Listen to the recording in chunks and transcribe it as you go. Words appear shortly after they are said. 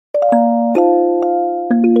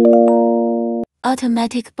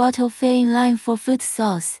Automatic bottle filling line for food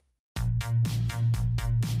sauce.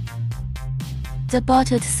 The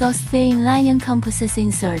bottled sauce filling line encompasses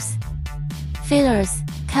inserts, fillers,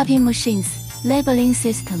 cupping machines, labeling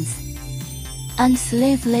systems, and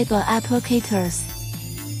sleeve label applicators.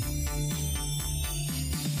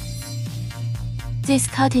 This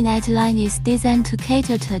cutting-edge line is designed to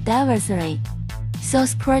cater to diverse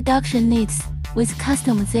sauce production needs, with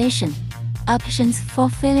customization options for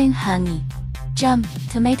filling honey, jam,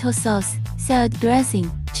 tomato sauce, salad dressing,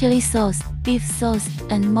 chili sauce, beef sauce,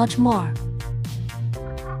 and much more.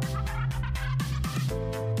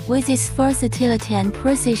 With its versatility and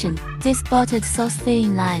precision, this bottled sauce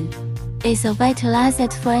filling line is a vital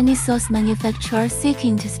asset for any sauce manufacturer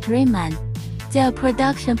seeking to streamline their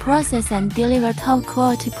production process and deliver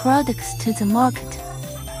top-quality products to the market.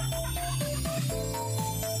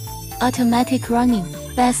 Automatic running,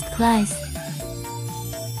 best price.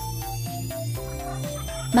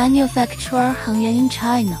 Manufacturer Hengyuan in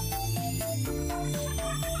China.